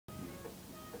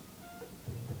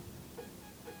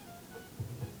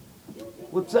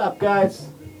What's up, guys?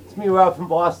 It's me, Rob from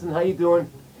Boston. How you doing?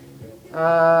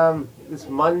 This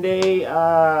Monday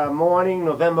morning,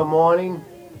 November morning.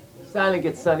 Starting to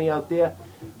get sunny out there.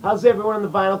 How's everyone in the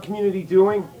vinyl community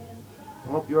doing? I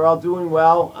hope you're all doing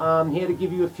well. I'm here to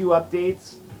give you a few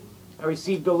updates. I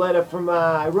received a letter from,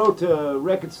 I wrote to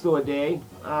Record Store Day,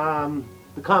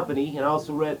 the company, and I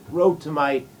also wrote to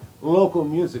my local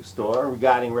music store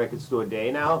regarding Record Store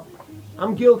Day. Now,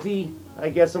 I'm guilty. I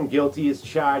guess I'm guilty as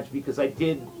charged because I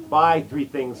did buy 3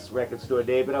 things Record Store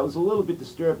Day, but I was a little bit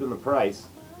disturbed in the price.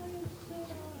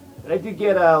 But I did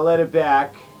get a letter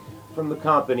back from the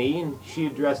company, and she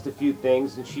addressed a few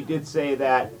things, and she did say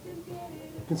that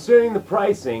concerning the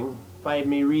pricing, if I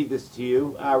may read this to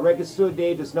you, Record Store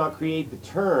Day does not create the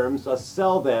terms or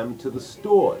sell them to the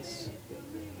stores.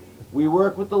 We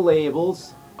work with the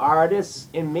labels, artists,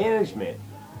 and management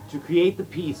to create the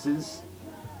pieces,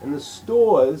 and the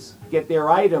stores get their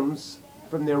items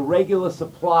from their regular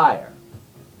supplier.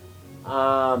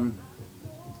 And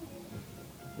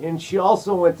she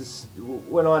also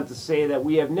went on to say that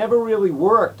we have never really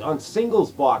worked on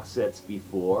singles box sets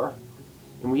before,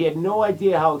 and we had no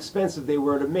idea how expensive they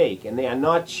were to make, and they are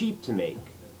not cheap to make.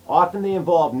 Often they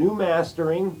involve new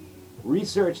mastering,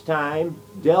 research time,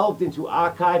 delved into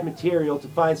archive material to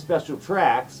find special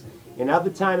tracks, and other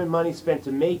time and money spent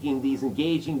to making these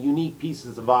engaging, unique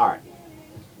pieces of art,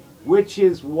 which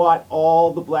is what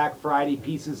all the Black Friday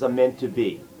pieces are meant to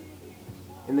be.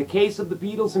 In the case of the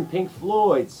Beatles and Pink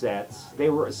Floyd sets, they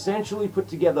were essentially put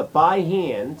together by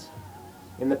hand,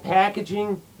 and the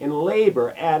packaging and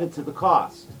labor added to the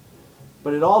cost.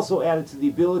 But it also added to the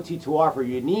ability to offer a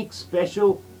unique,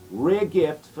 special, rare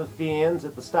gift for fans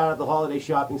at the start of the holiday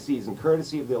shopping season,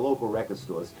 courtesy of their local record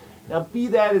stores. Now, be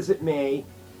that as it may,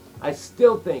 I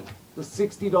still think the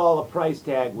 $60 price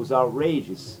tag was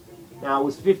outrageous. Now, it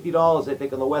was $50, I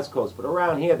think, on the West Coast, but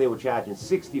around here they were charging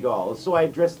 $60, so I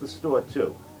addressed the store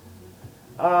too.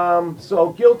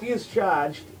 So, guilty as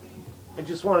charged. I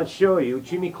just want to show you,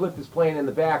 Jimmy Cliff is playing in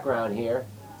the background here.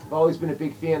 I've always been a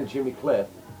big fan of Jimmy Cliff.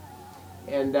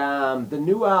 And the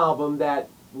new album that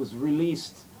was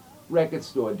released Record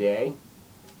Store Day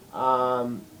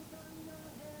was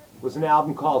an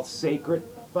album called Sacred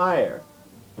Fire.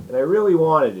 And I really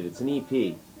wanted it. It's an EP.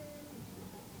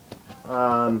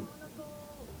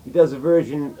 He does a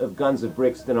version of Guns of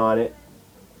Brixton on it,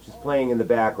 which is playing in the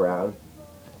background.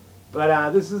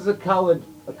 But this is a colored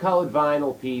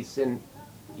vinyl piece, and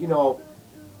you know,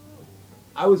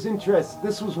 I was interested.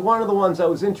 This was one of the ones I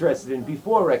was interested in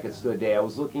before Record Store Day. I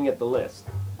was looking at the list.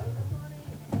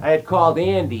 I had called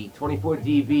Andy,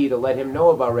 24DB, to let him know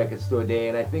about Record Store Day,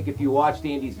 and I think if you watched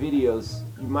Andy's videos,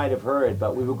 you might have heard,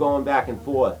 but we were going back and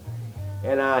forth.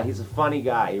 And he's a funny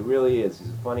guy. He really is. He's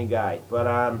a funny guy.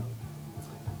 But,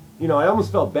 you know, I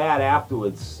almost felt bad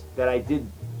afterwards that I did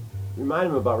remind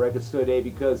him about Record Store Day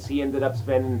because he ended up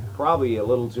spending probably a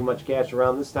little too much cash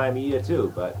around this time of year,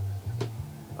 too. But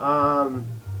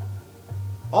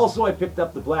also, I picked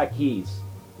up the Black Keys.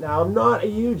 Now, I'm not a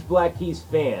huge Black Keys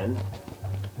fan,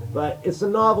 but it's a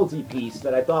novelty piece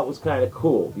that I thought was kind of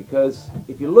cool because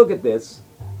if you look at this,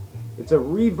 it's a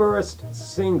reversed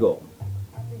single.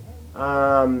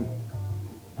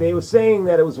 They were saying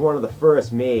that it was one of the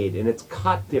first made, and it's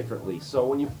cut differently. So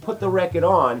when you put the record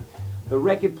on, the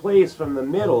record plays from the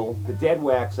middle, the dead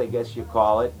wax, I guess you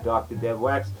call it, Dr. Dead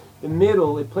Wax. The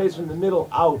middle, it plays from the middle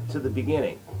out to the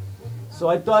beginning. So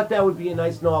I thought that would be a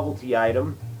nice novelty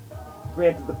item.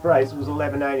 Granted, the price was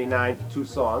 $11.99 for 2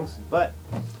 songs, but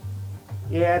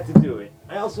you had to do it.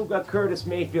 I also got Curtis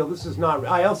Mayfield. This is not.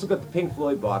 I also got the Pink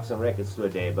Floyd box on Record Store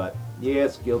Day, but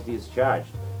yes, guilty as charged.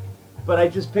 But I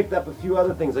just picked up a few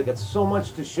other things. I got so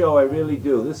much to show, I really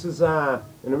do. This is an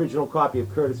original copy of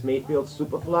Curtis Mayfield's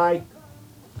Superfly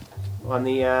on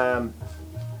the,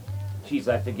 geez,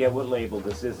 I forget what label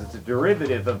this is. It's a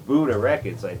derivative of Buddha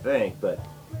Records, I think, but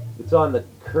it's on the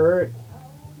Curtum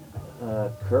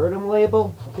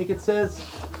label, I think it says.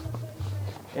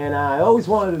 And I always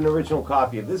wanted an original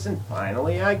copy of this, and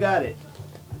finally I got it.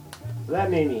 So that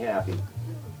made me happy.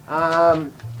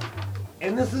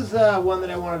 And this is one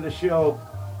that I wanted to show.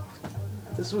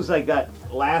 This was I got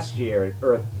last year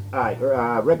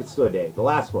at Record Store Day, the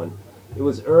last one. It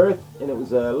was Earth, and it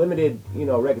was a limited, you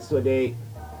know, Record Store Day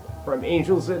from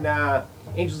Angels of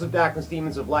Darkness,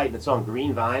 Demons of Light, and it's on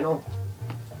green vinyl.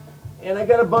 And I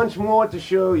got a bunch more to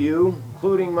show you,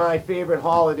 including my favorite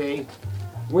holiday,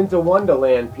 Winter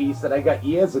Wonderland piece that I got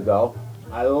years ago.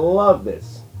 I love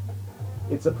this.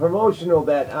 It's a promotional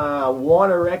that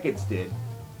Warner Records did.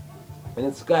 And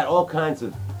it's got all kinds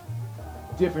of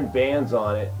different bands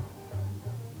on it.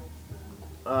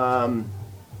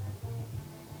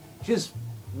 Just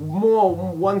more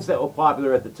ones that were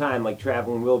popular at the time, like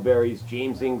Traveling Wilburys,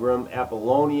 James Ingram,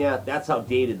 Apollonia. That's how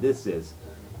dated this is.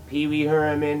 Pee Wee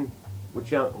Herman,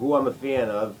 who I'm a fan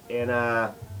of, and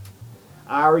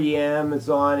REM is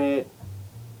on it.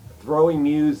 Throwing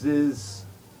Muses,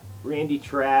 Randy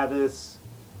Travis.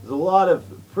 There's a lot of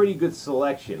pretty good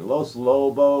selection. Los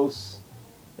Lobos.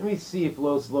 Let me see if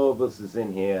Los Lobos is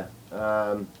in here.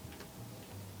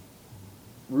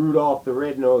 Rudolph the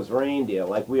Red-Nosed Reindeer.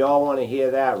 Like, we all want to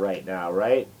hear that right now,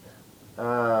 right?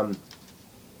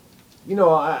 You know,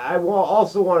 I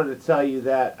also wanted to tell you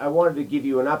that I wanted to give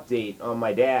you an update on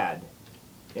my dad.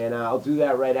 And I'll do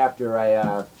that right after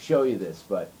I show you this.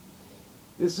 But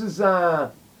this is, I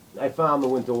found the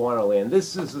Winter Wonderland.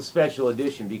 This is a special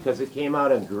edition because it came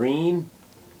out in green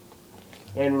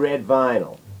and red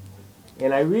vinyl.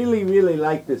 And I really, really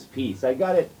like this piece. I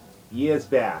got it years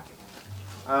back.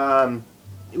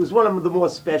 It was one of the more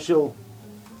special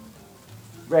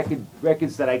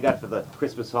records that I got for the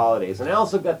Christmas holidays. And I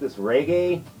also got this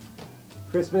reggae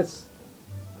Christmas.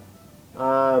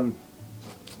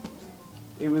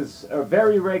 It was a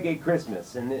very reggae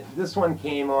Christmas, and this one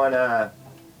came on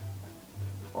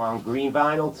green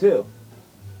vinyl too,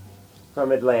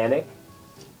 from Atlantic.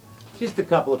 Just a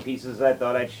couple of pieces I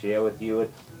thought I'd share with you at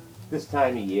this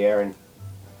time of year. And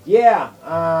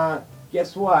yeah,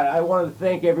 guess what? I wanted to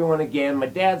thank everyone again. My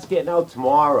dad's getting out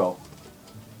tomorrow,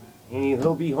 and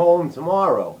he'll be home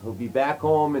tomorrow. He'll be back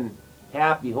home and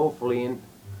happy, hopefully. And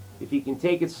if he can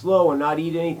take it slow and not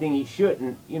eat anything he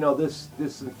shouldn't, you know, this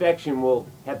infection will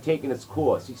have taken its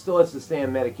course. He still has to stay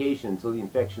on medication until the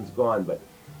infection's gone. But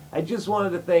I just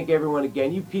wanted to thank everyone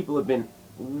again. You people have been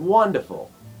wonderful.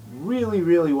 Really,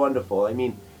 really wonderful. I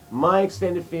mean, my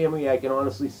extended family, I can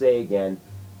honestly say again,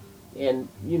 and,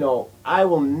 you know, I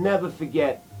will never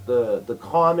forget the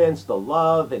comments, the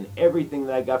love, and everything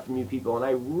that I got from you people, and I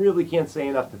really can't say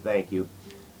enough to thank you.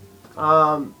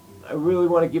 I really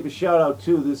want to give a shout out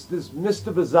to this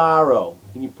Mr. Bizarro.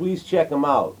 Can you please check him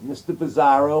out? Mr.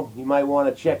 Bizarro, you might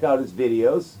want to check out his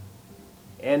videos.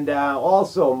 And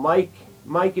also Mike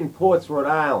in Ports, Rhode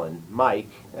Island. Mike,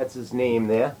 that's his name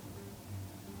there.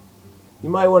 You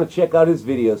might want to check out his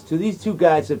videos too. These two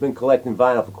guys have been collecting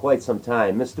vinyl for quite some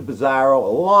time. Mr. Bizarro, a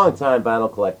long-time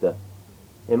vinyl collector,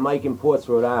 and Mike in Ports,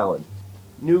 Rhode Island.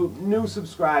 New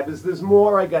subscribers. There's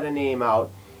more I got to name out.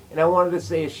 And I wanted to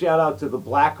say a shout out to the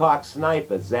Blackhawk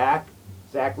Sniper, Zach.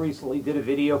 Zach recently did a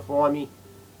video for me.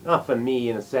 Not for me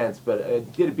in a sense,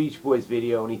 but did a Beach Boys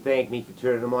video, and he thanked me for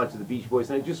turning him on to the Beach Boys.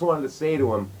 And I just wanted to say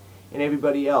to him and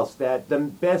everybody else that the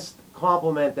best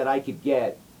compliment that I could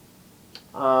get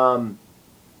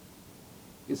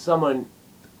is someone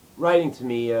writing to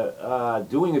me,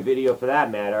 doing a video for that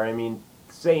matter. I mean,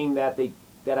 saying that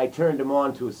I turned him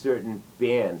on to a certain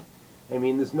band. I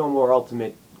mean, there's no more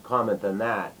ultimate comment than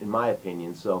that, in my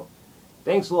opinion. So,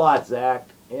 thanks a lot, Zach,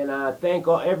 and thank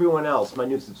everyone else, my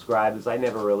new subscribers. I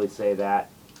never really say that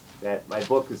my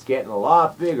book is getting a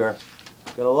lot bigger.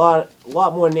 Got a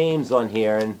lot more names on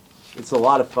here, and it's a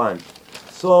lot of fun.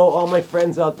 So, all my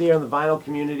friends out there in the vinyl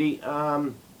community,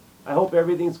 I hope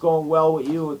everything's going well with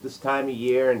you at this time of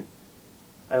year, and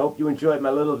I hope you enjoyed my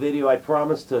little video. I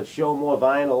promise to show more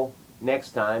vinyl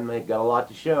next time. I got a lot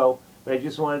to show, but I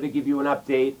just wanted to give you an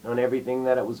update on everything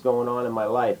that was going on in my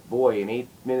life. Boy, in 8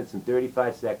 minutes and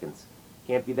 35 seconds.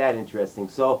 Can't be that interesting.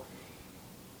 So,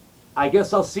 I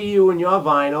guess I'll see you in your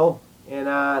vinyl, and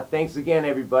thanks again,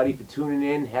 everybody, for tuning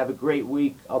in. Have a great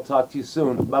week. I'll talk to you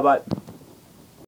soon. Bye-bye.